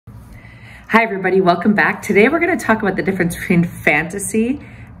Hi everybody, welcome back. Today we're going to talk about the difference between fantasy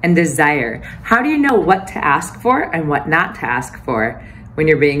and desire. How do you know what to ask for and what not to ask for when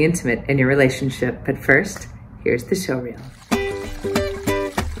you're being intimate in your relationship? But first, here's the show reel.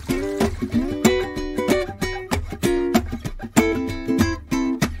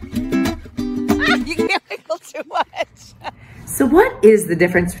 You can't wiggle too much. So what is the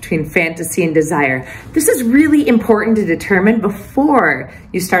difference between fantasy and desire? This is really important to determine before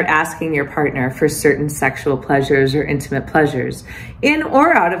you start asking your partner for certain sexual pleasures or intimate pleasures in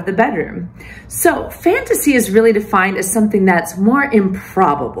or out of the bedroom. So fantasy is really defined as something that's more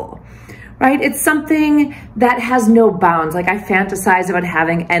improbable, right? It's something that has no bounds. Like I fantasize about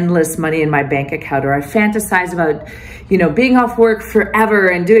having endless money in my bank account, or I fantasize about, being off work forever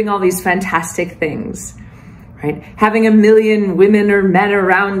and doing all these fantastic things. Right? Having a million women or men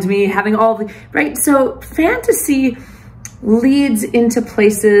around me, having all the, right? So fantasy leads into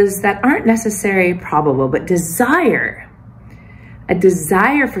places that aren't necessarily probable, but desire, a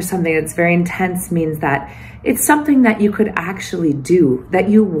desire for something that's very intense means that it's something that you could actually do, that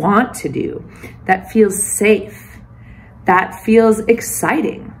you want to do, that feels safe, that feels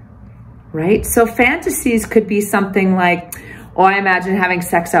exciting, right? So fantasies could be something like, oh, I imagine having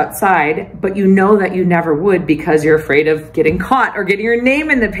sex outside, but you know that you never would because you're afraid of getting caught or getting your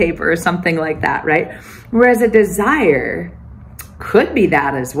name in the paper or something like that, right? Whereas a desire could be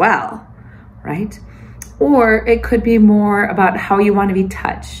that as well, right? Or it could be more about how you want to be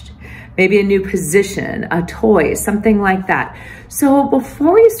touched, maybe a new position, a toy, something like that. So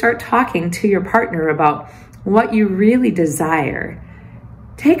before you start talking to your partner about what you really desire,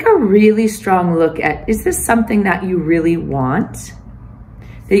 take a really strong look at, is this something that you really want?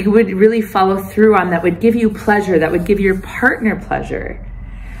 That you would really follow through on, that would give you pleasure, that would give your partner pleasure?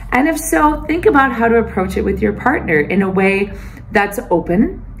 And if so, think about how to approach it with your partner in a way that's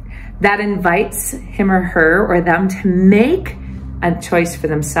open, that invites him or her or them to make a choice for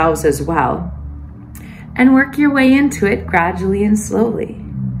themselves as well. And work your way into it gradually and slowly.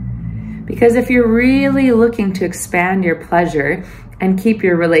 Because if you're really looking to expand your pleasure and keep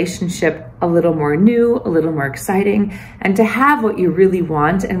your relationship a little more new, a little more exciting, and to have what you really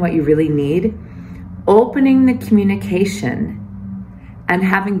want and what you really need, opening the communication and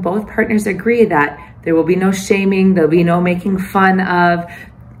having both partners agree that there will be no shaming, there'll be no making fun of,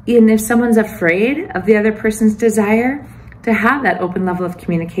 and if someone's afraid of the other person's desire, to have that open level of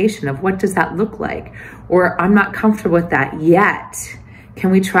communication of what does that look like? Or I'm not comfortable with that yet. Can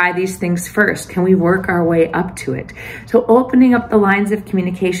we try these things first? Can we work our way up to it? So opening up the lines of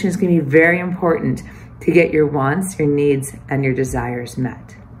communication is going to be very important to get your wants, your needs, and your desires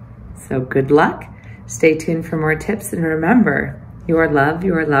met. So good luck. Stay tuned for more tips. And remember, you are loved,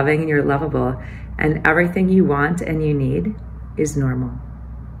 you are loving, and you're lovable. And everything you want and you need is normal.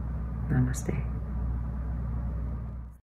 Namaste.